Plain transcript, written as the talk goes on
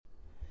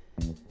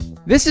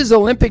This is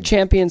Olympic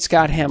champion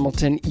Scott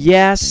Hamilton.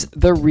 Yes,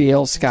 the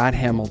real Scott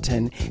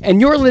Hamilton. And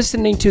you're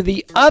listening to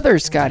the other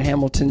Scott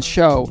Hamilton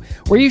show,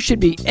 where you should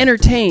be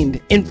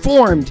entertained,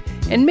 informed,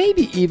 and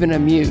maybe even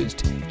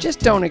amused. Just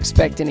don't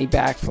expect any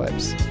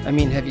backflips. I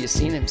mean, have you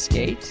seen him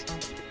skate?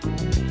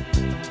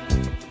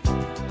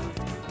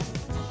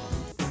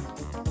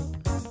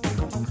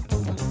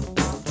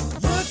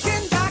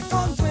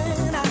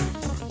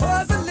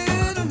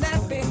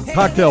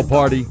 Cocktail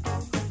party.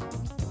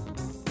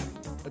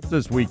 That's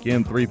this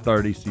weekend,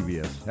 3:30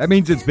 CBS. That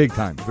means it's big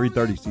time.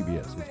 3:30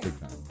 CBS. It's big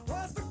time.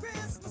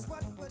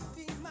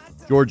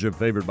 Georgia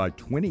favored by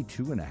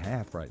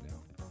 22.5 right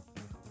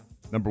now.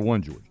 Number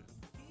one, Georgia.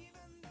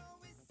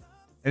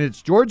 And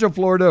it's Georgia,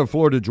 Florida, or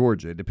Florida,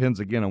 Georgia. It depends,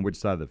 again, on which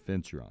side of the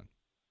fence you're on.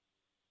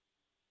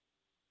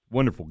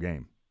 Wonderful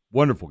game.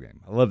 Wonderful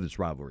game. I love this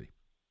rivalry.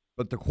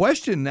 But the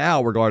question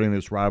now regarding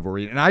this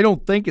rivalry, and I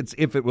don't think it's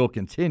if it will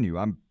continue.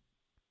 I'm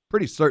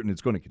pretty certain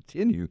it's going to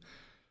continue.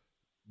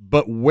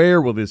 But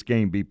where will this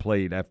game be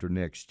played after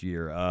next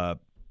year?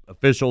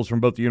 Officials from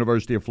both the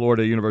University of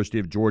Florida, University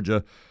of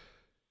Georgia,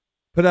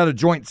 put out a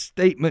joint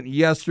statement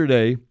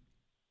yesterday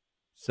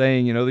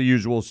saying, the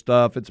usual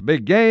stuff. It's a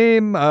big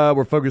game.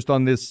 We're focused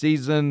on this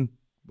season.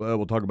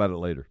 We'll talk about it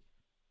later.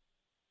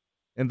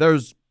 And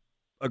there's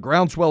a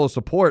groundswell of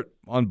support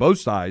on both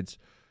sides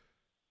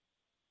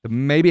to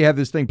maybe have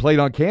this thing played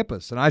on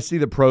campus. And I see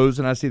the pros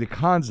and I see the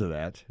cons of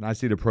that. And I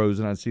see the pros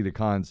and I see the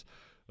cons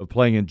of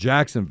playing in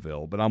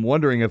Jacksonville. But I'm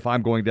wondering if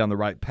I'm going down the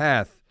right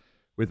path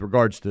with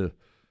regards to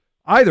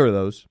either of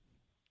those.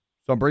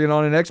 So I'm bringing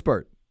on an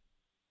expert.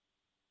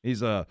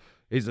 He's a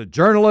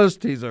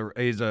journalist. He's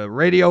a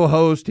radio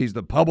host. He's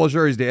the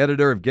publisher. He's the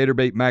editor of Gator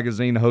Bait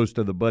Magazine, host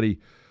of the Buddy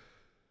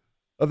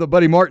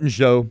Martin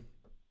Show.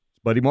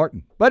 It's Buddy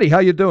Martin. Buddy, how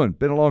you doing?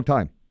 Been a long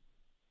time.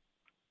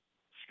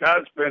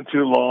 Scott, it's been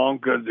too long.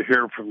 Good to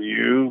hear from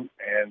you.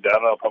 And I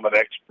don't know if I'm an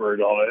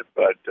expert on it,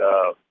 but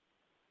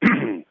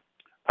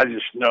I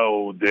just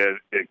know that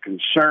it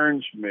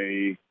concerns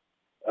me.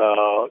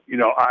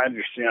 I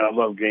understand I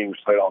love games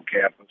played on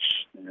campus,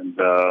 and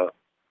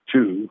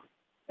too.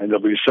 And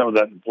there'll be some of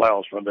that in the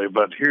playoffs one day.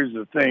 But here's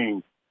the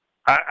thing.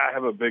 I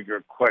have a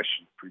bigger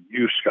question for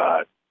you,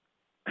 Scott.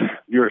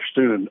 You're a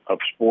student of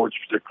sports,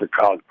 particularly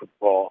college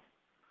football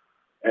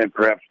and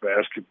perhaps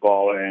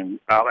basketball. And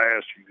I'll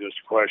ask you this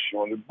question.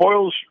 When it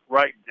boils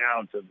right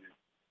down to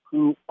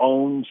who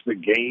owns the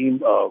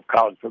game of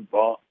college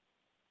football?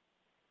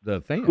 The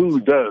fans.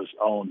 Who does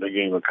own the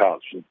game of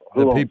college football?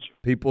 Who owns it?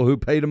 People who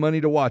pay the money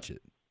to watch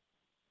it.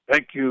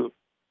 Thank you.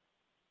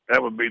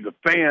 That would be the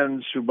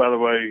fans who, by the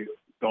way,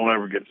 don't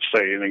ever get to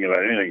say anything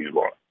about anything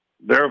anymore.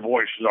 Their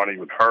voices aren't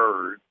even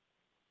heard.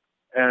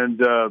 And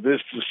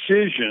this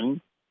decision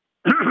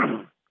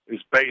is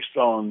based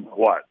on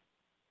what?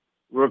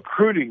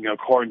 Recruiting,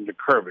 according to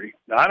Kirby.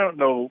 Now, I don't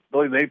know,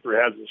 Billy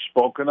Napier hasn't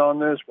spoken on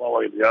this one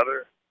way or the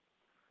other,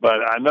 but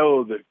I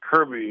know that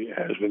Kirby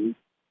has been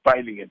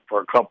fighting it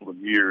for a couple of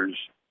years,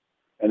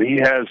 and he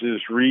has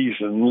his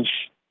reasons,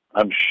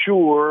 I'm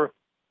sure,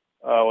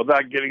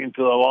 without getting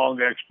into the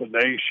long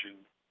explanation.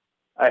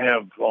 I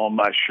have on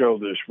my show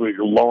this week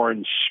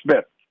Lauren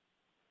Smith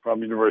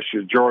from University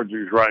of Georgia,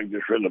 who's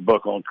just written a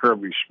book on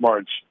Kirby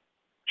Smart's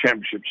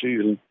championship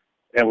season,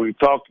 and we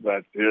talked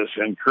about this,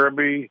 and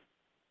Kirby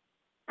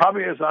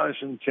probably has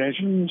honest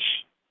intentions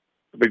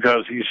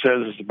because he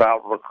says it's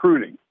about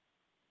recruiting.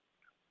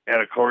 And,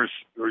 of course,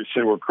 we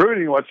say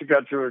recruiting, what's it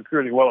got to do with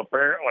recruiting? Well,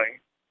 apparently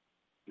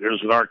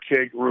there's an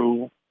archaic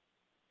rule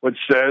which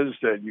says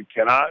that you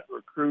cannot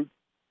recruit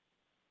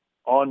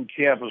on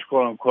campus,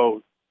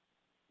 quote-unquote,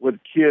 with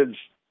kids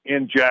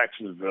in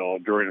Jacksonville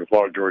during the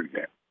Florida Georgia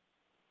game.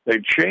 They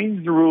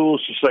changed the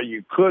rules to say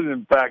you could,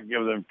 in fact,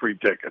 give them free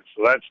tickets.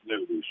 So that's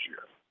new this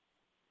year.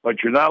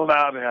 But you're not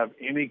allowed to have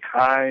any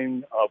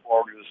kind of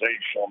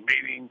organizational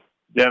meeting,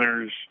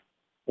 dinners,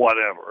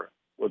 whatever,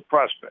 with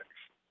prospects,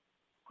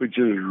 which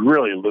is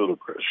really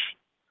ludicrous.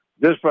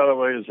 This, by the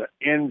way, is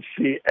an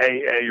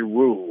NCAA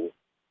rule.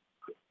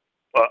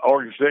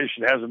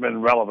 Organization hasn't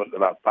been relevant in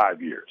about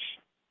 5 years.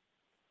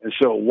 And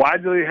so why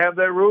do they have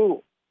that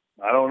rule?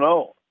 I don't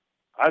know.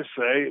 I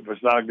say if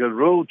it's not a good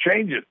rule,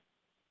 change it.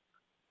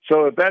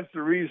 So if that's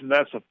the reason,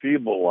 that's a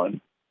feeble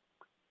one.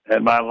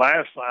 And my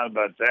last line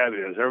about that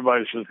is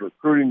everybody says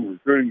recruiting,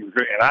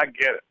 and I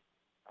get it.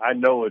 I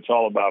know it's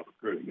all about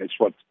recruiting. It's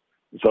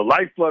the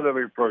lifeblood of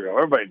every program.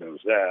 Everybody knows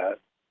that.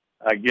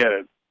 I get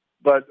it.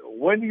 But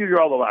when do you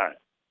draw the line?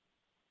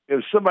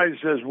 If somebody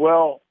says,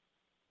 well,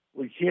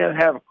 we can't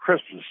have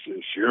Christmas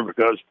this year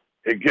because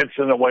it gets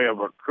in the way of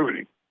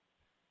recruiting,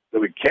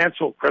 do we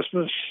cancel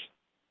Christmas?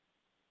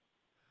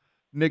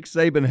 Nick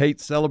Saban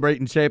hates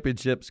celebrating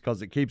championships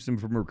because it keeps him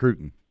from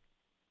recruiting.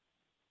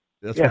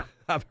 That's what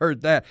I've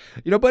heard that.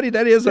 Buddy,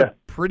 that is a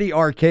pretty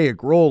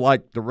archaic rule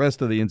like the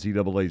rest of the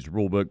NCAA's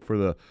rule book for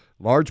the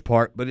large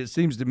part, but it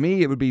seems to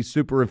me it would be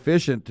super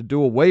efficient to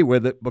do away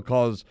with it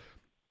because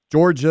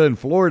Georgia and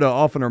Florida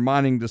often are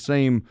mining the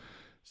same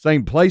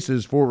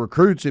places for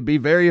recruits. It'd be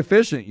very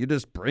efficient. You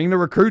just bring the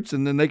recruits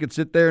and then they could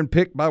sit there and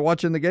pick by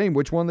watching the game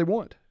which one they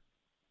want.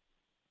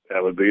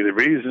 That would be the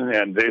reason.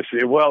 And they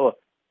say, well,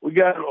 we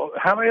got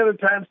how many other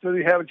times do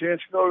they have a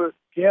chance to go to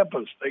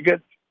campus? They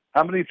get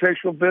how many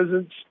official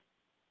visits?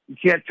 You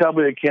can't tell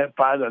me they can't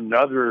find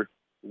another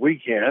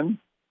weekend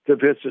to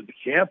visit the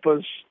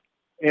campus.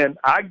 And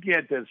I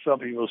get that some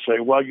people say,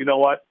 well, you know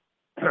what?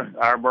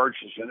 Our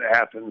merchants in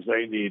Athens,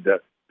 they need to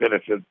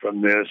benefit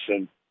from this,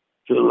 and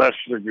to the lesser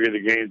degree,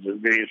 the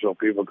Gainesville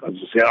people, because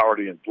it's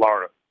already in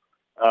Florida,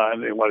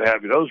 and what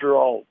have you. Those are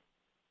all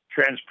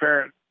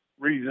transparent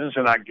reasons,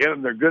 and I get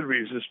them. They're good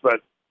reasons,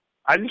 but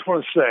I just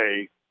want to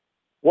say,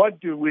 what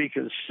do we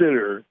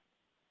consider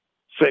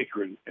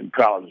sacred in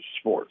college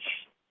sports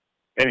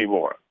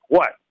anymore?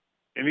 What?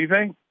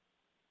 Anything?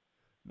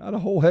 Not a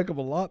whole heck of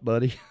a lot,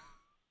 buddy.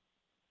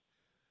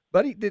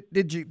 Buddy,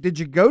 did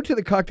you go to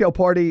the cocktail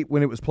party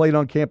when it was played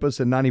on campus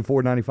in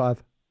 94,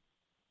 95?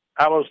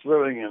 I was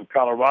living in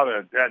Colorado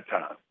at that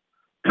time,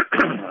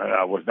 and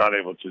I was not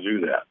able to do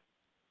that.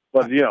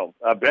 But, you know,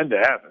 I've been to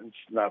Athens,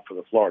 not for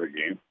the Florida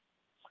game,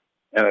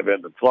 and I've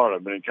been to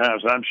Florida many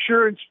times. I'm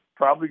sure it's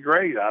probably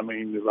great. I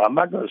mean, I'm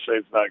not going to say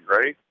it's not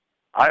great.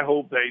 I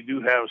hope they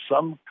do have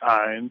some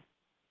kind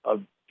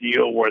of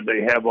deal where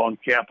they have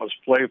on-campus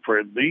play for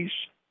at least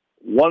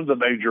one of the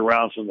major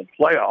rounds in the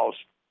playoffs,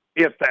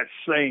 if that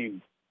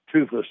same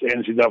toothless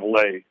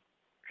NCAA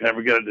can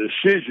ever get a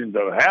decision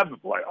to have the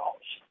playoffs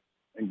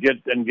and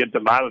get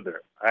them out of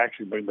there. I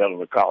actually bring that on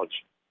the college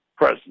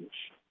presidents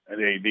and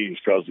ADs,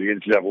 because the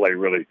NCAA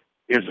really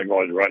isn't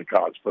going to run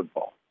college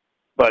football.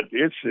 But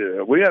it's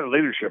we had a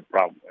leadership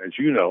problem, as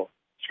you know,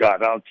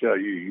 Scott. I'll tell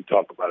you, you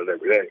talk about it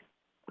every day.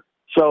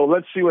 So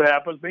let's see what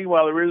happens.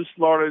 Meanwhile, there is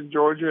Florida and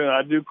Georgia, and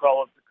I do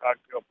call it the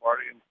cocktail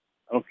party, and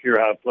I don't care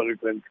how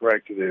politically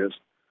incorrect it is,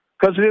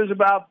 because it is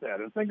about that.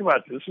 And think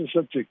about this. This is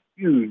such a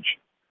huge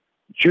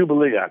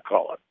jubilee, I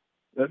call it.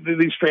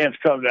 These fans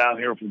come down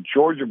here from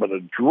Georgia by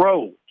the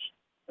droves.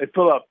 They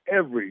fill up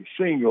every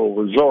single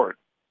resort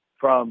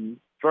from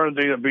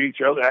Fernandina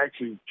Beach,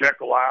 actually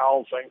Jekyll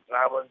Isle, St.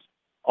 Simons,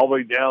 all the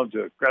way down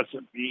to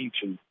Crescent Beach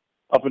and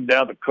up and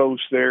down the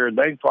coast there. And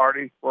they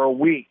party for a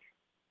week.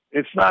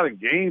 It's not a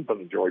game for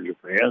the Georgia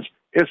fans.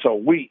 It's a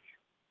week.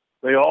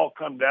 They all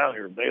come down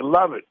here. They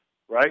love it,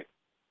 right?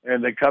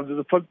 And they come to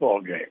the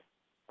football game.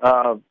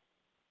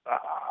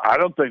 I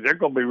don't think they're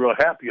going to be real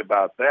happy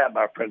about that.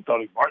 My friend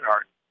Tony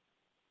Barnhart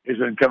has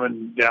been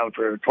coming down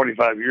for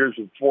 25 years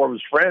with four of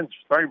his friends,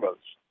 Three Brothers.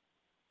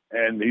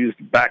 And he's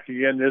back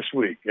again this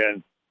week.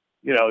 And,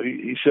 you know,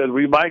 he said,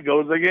 we might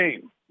go to the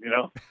game, you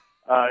know.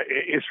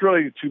 It's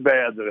really too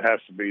bad that it has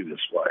to be this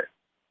way.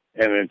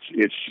 And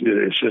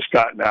it's just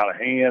gotten out of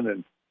hand.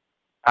 And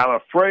I'm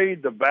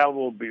afraid the battle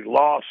will be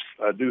lost.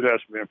 I do have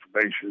some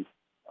information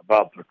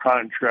about the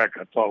contract.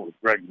 I talked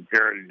with Greg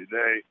McCarty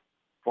today,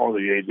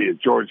 formerly AD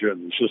of Georgia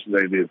and the assistant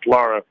AD of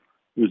Florida,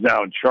 who's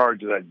now in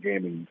charge of that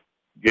game in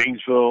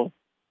Gainesville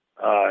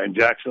and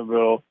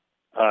Jacksonville.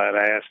 And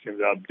I asked him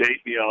to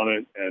update me on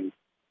it. And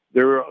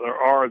there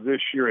are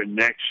this year and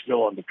next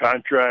still on the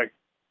contract.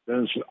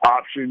 Then it's an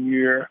option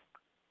year.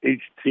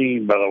 Each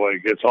team, by the way,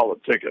 gets all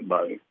the ticket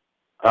money.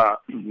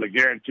 They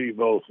guarantee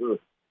both of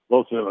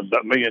them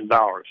 $1 million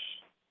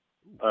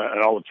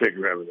and all the ticket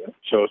revenue.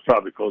 So it's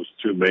probably close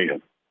to $2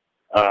 million.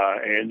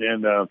 And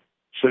then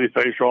city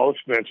pays for all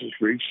expenses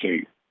for each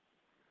team.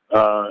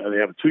 And they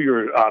have a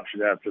 2-year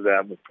option after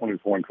that with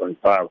 24 and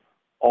 25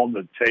 on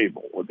the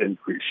table with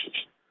increases.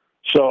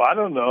 So I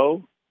don't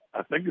know.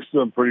 I think it's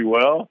doing pretty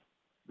well.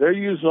 They're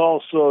using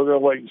also, they'll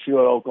wait and see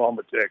what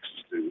Oklahoma,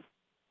 Texas do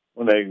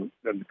when they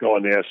go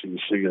in the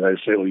SEC, and they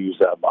say they'll use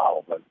that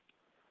model. But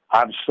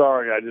I'm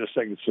sorry, I just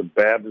think it's a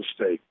bad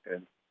mistake.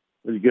 And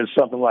when you get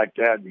something like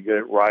that and you get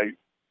it right,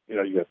 you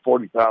know, you get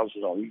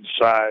 40,000 on each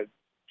side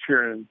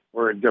cheering,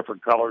 wearing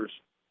different colors.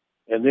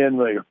 And then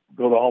they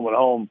go to home and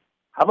home.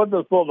 How about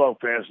those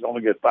Bulldog fans that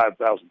only get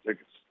 5,000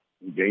 tickets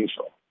in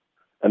Gainesville?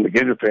 And the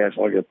Gator fans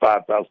only get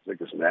 5,000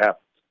 tickets in Athens.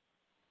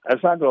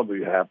 That's not going to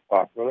be half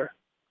popular.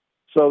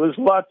 So there's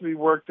a lot to be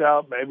worked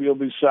out. Maybe it'll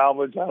be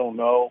salvaged. I don't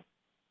know.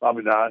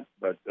 Probably not,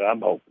 but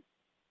I'm hoping.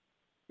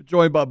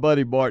 Joined by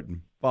Buddy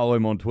Barton. Follow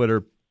him on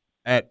Twitter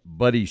at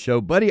Buddy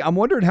Show. Buddy, I'm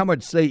wondering how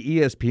much say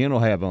ESPN will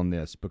have on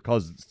this,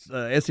 because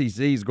SEC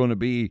is going to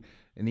be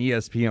an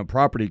ESPN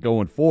property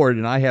going forward,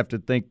 and I have to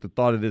think the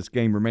thought of this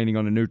game remaining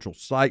on a neutral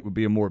site would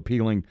be a more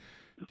appealing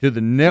to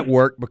the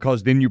network,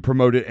 because then you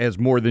promote it as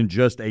more than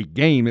just a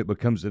game. It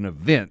becomes an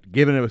event.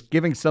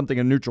 Giving something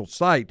a neutral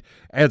site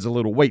adds a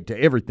little weight to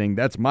everything.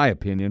 That's my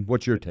opinion.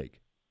 What's your take?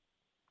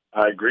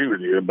 I agree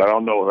with you, but I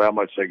don't know how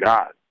much they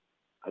got.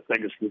 I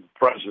think it's with the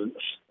presidents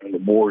and the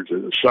boards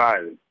that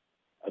decide.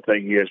 I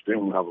think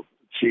ESPN will have a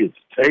seat at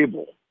the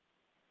table.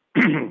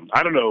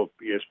 I don't know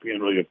if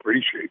ESPN really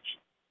appreciates it.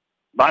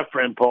 My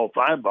friend Paul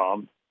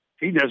Feinbaum,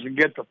 he doesn't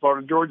get the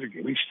Florida-Georgia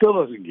game. He still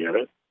doesn't get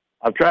it.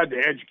 I've tried to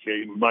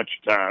educate him a bunch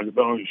of times. I've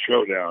been on his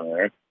show down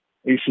there.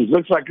 He says,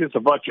 looks like it's a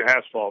bunch of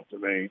asphalt to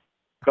me,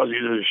 because he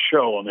did a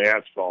show on the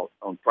asphalt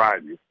on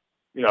Friday.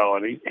 You know,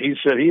 and he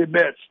said he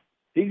admits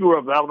he grew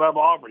up in Alabama,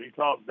 Auburn. He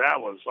thought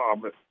that was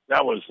Auburn.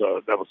 That was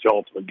the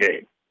ultimate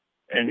game.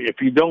 And if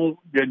you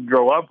didn't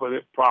grow up with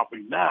it,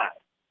 probably not.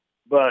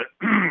 But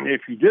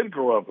if you did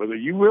grow up with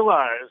it, you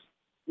realize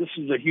this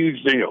is a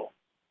huge deal.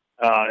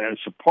 And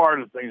it's a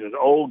part of things that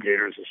old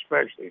Gators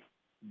especially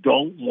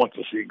don't want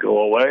to see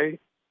go away.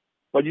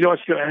 But you know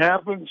what's going to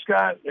happen,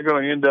 Scott? They're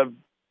going to end up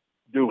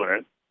doing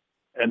it.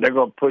 And they're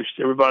going to push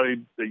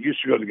everybody that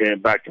used to go to the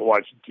game back to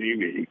watching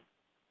TV.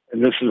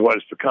 And this is what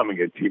it's becoming,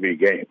 a TV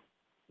game.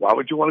 Why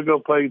would you want to go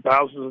pay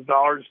thousands of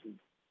dollars and,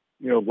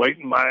 wait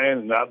in line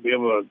and not be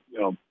able to,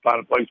 find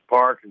a place to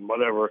park and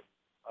whatever,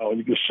 when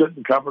you can sit in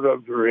the comfort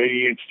of your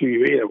 80-inch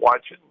TV and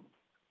watch it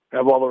and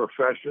have all the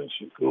refreshments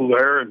and cool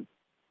air and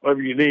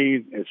whatever you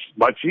need. It's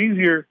much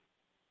easier,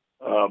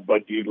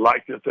 but you'd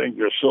like to think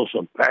there's still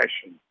some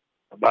passion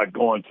about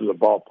going to the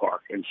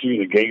ballpark and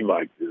seeing a game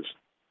like this,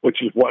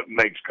 which is what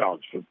makes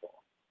college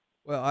football.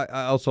 Well,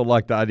 I also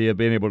like the idea of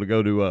being able to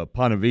go to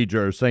Ponte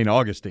Vedra or St.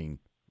 Augustine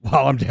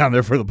while I'm down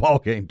there for the ball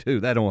game, too.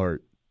 That don't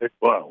hurt.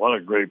 Well, what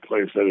a great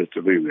place that is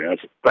to be, man.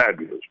 That's a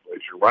fabulous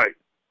place. You're right.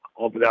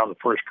 All up and down the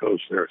first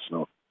coast there.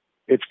 So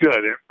it's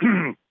good.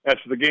 As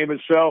for the game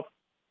itself,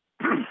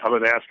 I've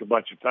been asked a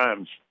bunch of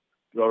times,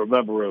 do I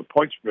remember a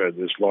point spread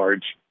this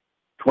large,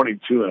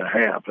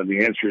 22.5? And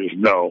the answer is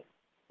no.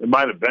 There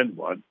might have been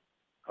one.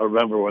 I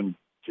remember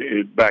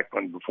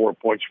before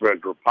point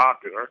spreads were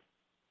popular,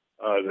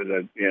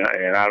 and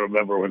I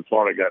remember when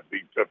Florida got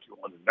beat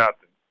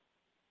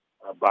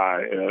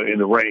 51-0 in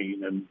the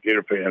rain, and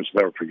Gator fans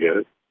never forget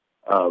it.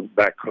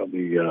 Back in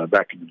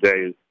the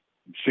day in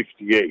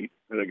 '68,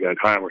 and they got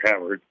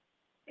hammered,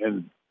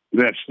 and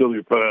then still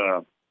you put in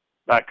a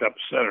backup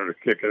center to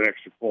kick an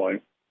extra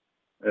point,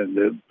 and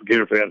the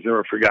Gator fans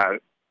never forgot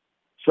it.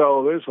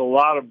 So there's a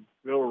lot of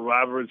bitter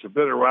rivalries, a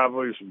bitter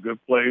rivalry, some good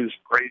plays,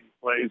 crazy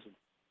plays, and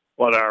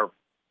what our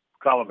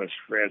columnist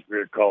Franz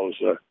Beard calls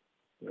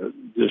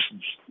just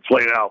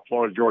played out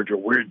Florida-Georgia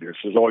weirdness.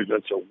 There's always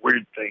been some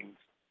weird things,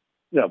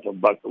 from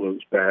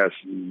Buckaloo's pass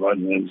and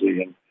Run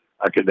Lindsay, and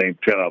I could name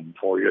 10 of them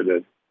for you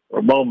that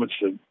are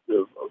moments of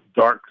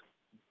dark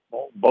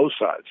both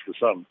sides for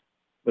some.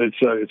 But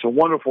it's a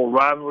wonderful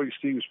rivalry.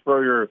 Steve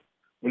Spurrier,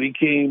 when he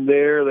came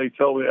there, they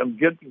told him,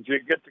 get the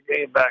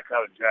game back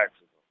out of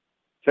Jacksonville.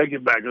 Take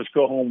it back. Let's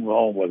go home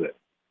with it.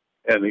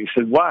 And he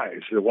said, why?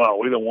 He said, well,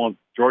 we don't want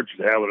Georgia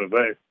to have it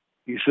event.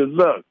 He said,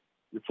 look,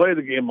 you play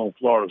the game on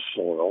Florida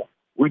soil.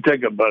 We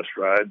take a bus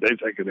ride. They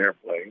take an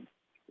airplane.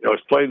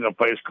 It's played in a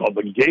place called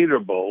the Gator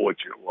Bowl,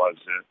 which it was.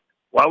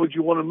 Why would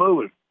you want to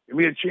move it? Give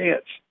me a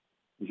chance.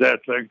 His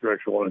athletic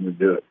director wanted him to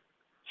do it.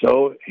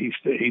 So he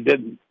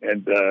didn't,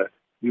 and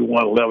he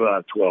won 11 out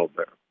of 12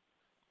 there.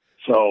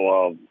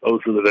 So those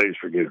were the days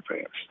for Gator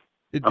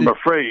fans. I'm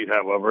afraid,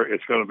 however,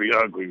 it's going to be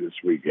ugly this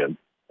weekend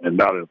and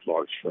not in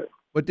Florida State.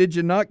 But did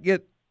you not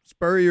get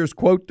Spurrier's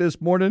quote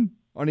this morning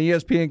on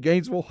ESPN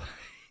Gainesville?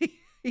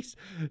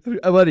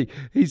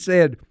 He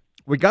said,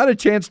 we got a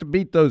chance to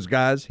beat those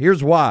guys.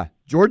 Here's why.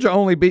 Georgia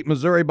only beat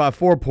Missouri by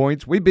 4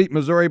 points. We beat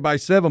Missouri by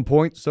 7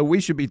 points, so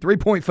we should be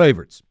 3-point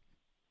favorites.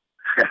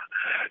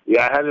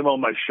 Yeah, I had him on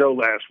my show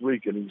last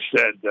week, and he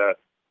said,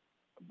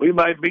 we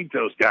might beat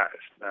those guys.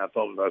 And I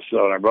thought to myself,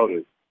 and I wrote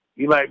it,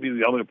 he might be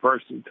the only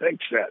person who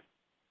thinks that.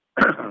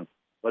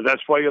 But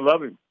that's why you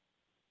love him.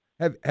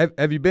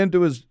 Have you been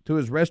to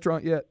his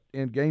restaurant yet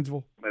in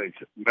Gainesville? Many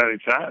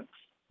times.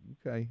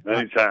 Okay.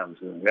 Many times.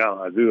 Yeah,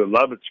 I do. I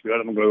love it. It's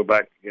good. I'm going to go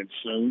back again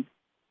soon.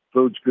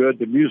 Food's good.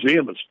 The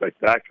museum is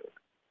spectacular.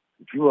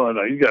 If you want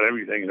to know, he's got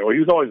everything. He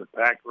was always a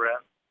pack rat.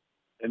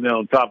 And then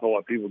on top of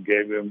what people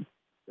gave him,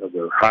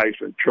 their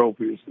Heisman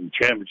trophies and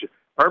championships.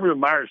 Urban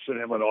Meyer sent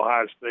him an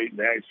Ohio State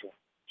national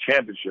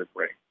championship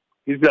ring.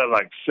 He's got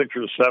like 6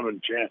 or 7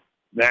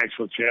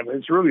 national champions.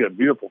 It's really a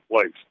beautiful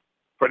place.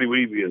 Freddie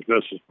Weeby is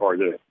business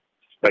part of it.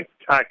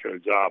 Spectacular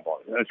job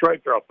on it. And it's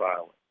right there off the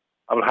island.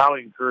 I would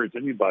highly encourage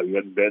anybody who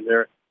hasn't been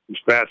there,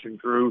 who's passing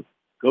through,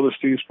 go to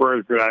Steve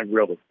Spurrier's Gridiron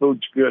Grill. The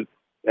food's good.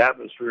 The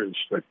atmosphere is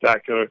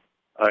spectacular.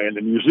 And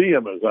the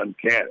museum is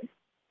uncanny.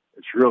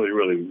 It's really,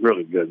 really,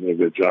 really good. And a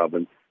good job.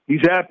 And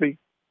he's happy.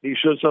 He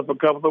shows up a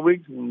couple of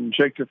weeks and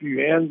shakes a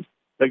few hands,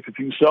 takes a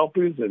few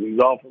selfies, and he's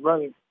off and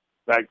running.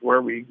 Back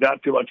where we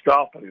not too much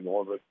golf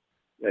anymore. But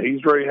yeah,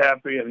 he's very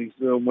happy, and he's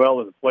doing well,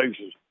 and the place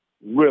is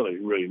really,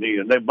 really neat.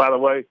 And then, by the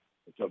way,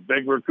 it's a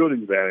big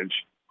recruiting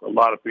advantage for a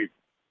lot of people.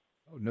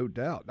 Oh, no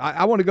doubt.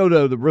 I want to go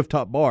to the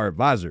rooftop bar at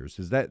Visors.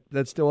 Is that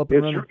still up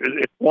and running?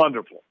 It's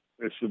wonderful.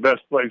 It's the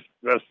best place,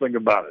 the best thing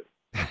about it.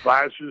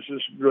 Visors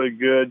is really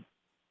good.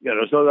 Yeah,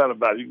 there's no doubt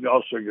about it. You can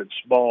also get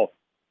small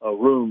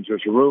rooms.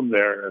 There's a room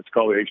there. It's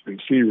called the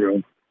HBC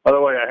room. By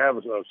the way, I have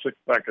a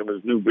 6-pack of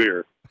his new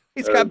beer.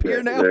 He's got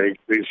beer now?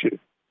 HBC.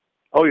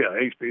 Oh, yeah,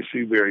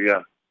 HBC beer,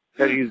 yeah.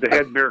 And he's the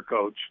head beer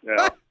coach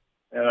now.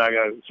 And I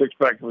got a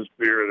 6-pack of his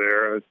beer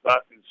there. It's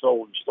not been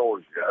sold in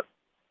stores yet.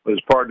 But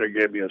his partner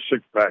gave me a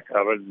 6-pack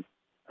of it. And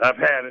I've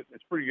had it.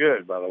 It's pretty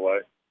good, by the way.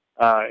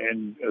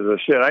 And as I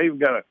said, I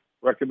even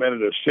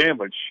recommended a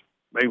sandwich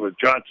made with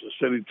Johnson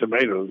City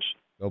tomatoes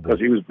because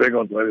he was big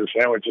on tomato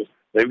sandwiches.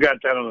 They've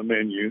got that on the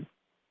menu.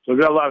 So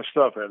we've got a lot of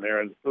stuff in there,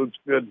 and the food's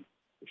good.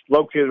 It's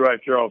located right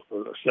there off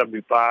of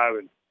 75.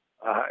 And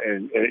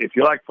if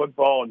you like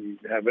football and you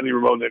have any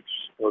remote interest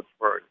in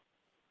Pittsburgh,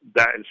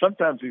 that, and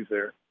sometimes he's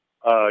there,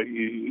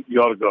 you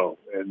ought to go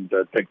and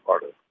take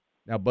part of it.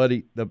 Now,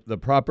 buddy, the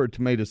proper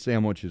tomato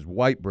sandwich is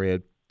white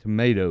bread,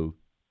 tomato,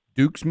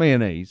 Duke's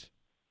mayonnaise,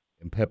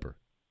 and pepper.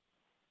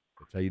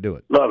 That's how you do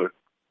it. Love it.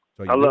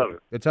 I love it.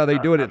 That's how they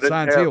do it at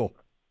Science Hill.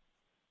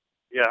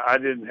 Yeah, I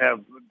didn't have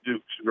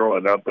Duke's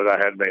growing up, but I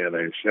had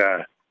mayonnaise.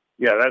 Yeah,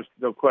 that's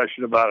no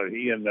question about it.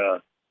 He and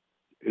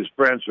his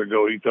friends would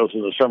go eat those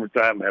in the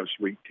summertime and have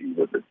sweet tea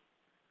with it.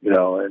 You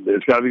know, and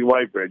it's got to be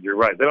white bread. You're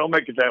right. They don't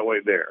make it that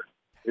way there.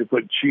 They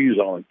put cheese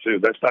on it, too.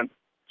 That's not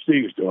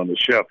Steve's doing, the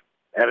chef.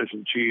 Added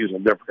some cheese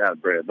and different kind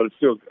of bread, but it's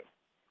still good.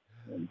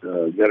 And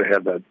you got to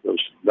have those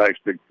nice,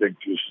 big,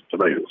 juicy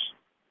tomatoes.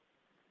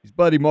 He's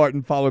Buddy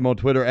Martin. Follow him on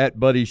Twitter at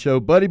Buddy Show.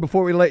 Buddy,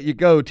 before we let you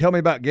go, tell me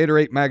about Gator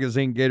 8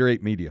 Magazine, Gator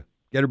 8 Media,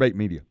 Gator Bait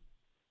Media.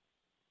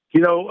 You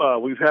know,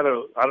 we've had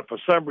for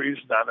some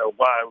reason, I know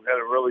why, we've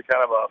had a really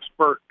kind of a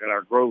spurt in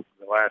our growth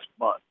in the last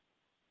month.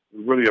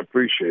 We really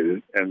appreciate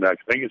it, and I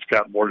think it's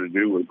got more to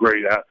do with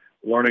great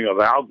learning of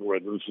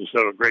algorithms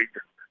instead of great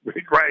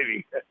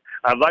writing.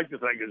 I'd like to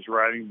think it's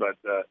writing, but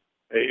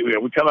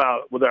we come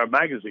out with our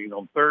magazine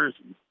on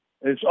Thursdays,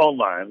 and it's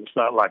online. It's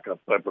not like a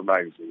paper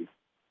magazine.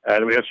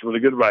 And we have some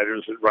really good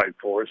writers that write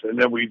for us. And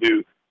then we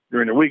do,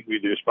 during the week, we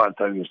do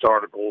spontaneous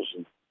articles,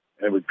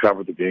 and we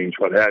cover the games,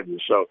 what have you.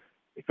 So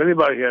if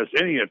anybody has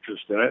any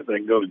interest in it, they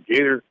can go to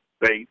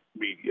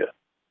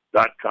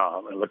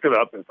GatorBaitMedia.com and look it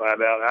up and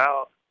find out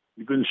how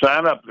you can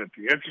sign up. And if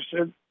you're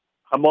interested,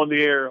 I'm on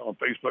the air on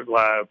Facebook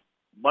Live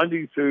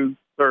Monday through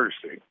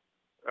Thursday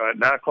at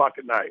 9 o'clock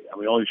at night.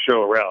 We only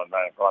show around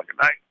 9 o'clock at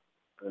night,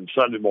 and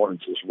Sunday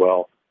mornings as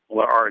well on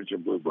the Orange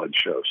and Blue Blood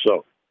show.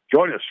 So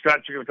join us.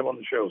 Scott, you're going to come on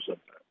the show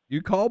sometime.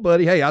 You call,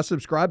 buddy. Hey, I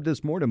subscribed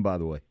this morning, by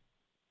the way.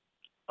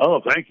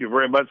 Oh, thank you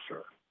very much,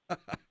 sir.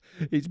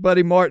 He's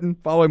Buddy Martin.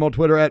 Follow him on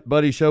Twitter at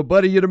Buddy Show.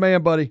 Buddy, you're the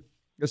man, buddy.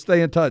 Let's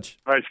stay in touch.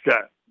 All right,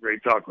 Scott.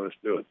 Great talking. Let's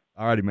do it.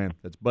 All righty, man.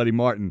 That's Buddy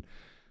Martin.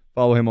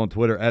 Follow him on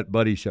Twitter at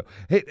Buddy Show.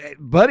 Hey,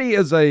 Buddy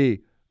is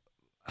a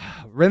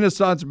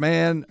Renaissance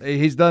man.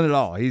 He's done it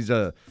all. He's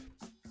a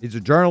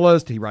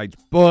journalist. He writes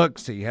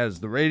books. He has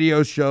the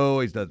radio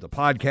show. He's done the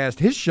podcast.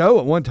 His show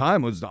at one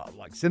time was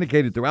like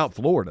syndicated throughout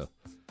Florida.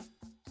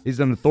 He's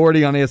an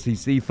authority on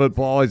SEC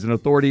football. He's an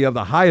authority of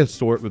the highest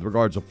sort with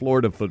regards to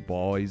Florida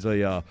football. He's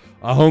a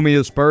homie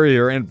of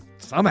Spurrier, and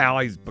somehow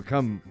he's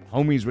become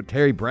homies with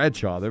Terry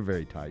Bradshaw. They're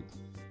very tight.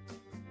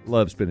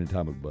 Love spending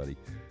time with Buddy.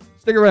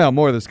 Stick around.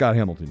 More of the Scott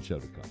Hamilton Show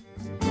to come.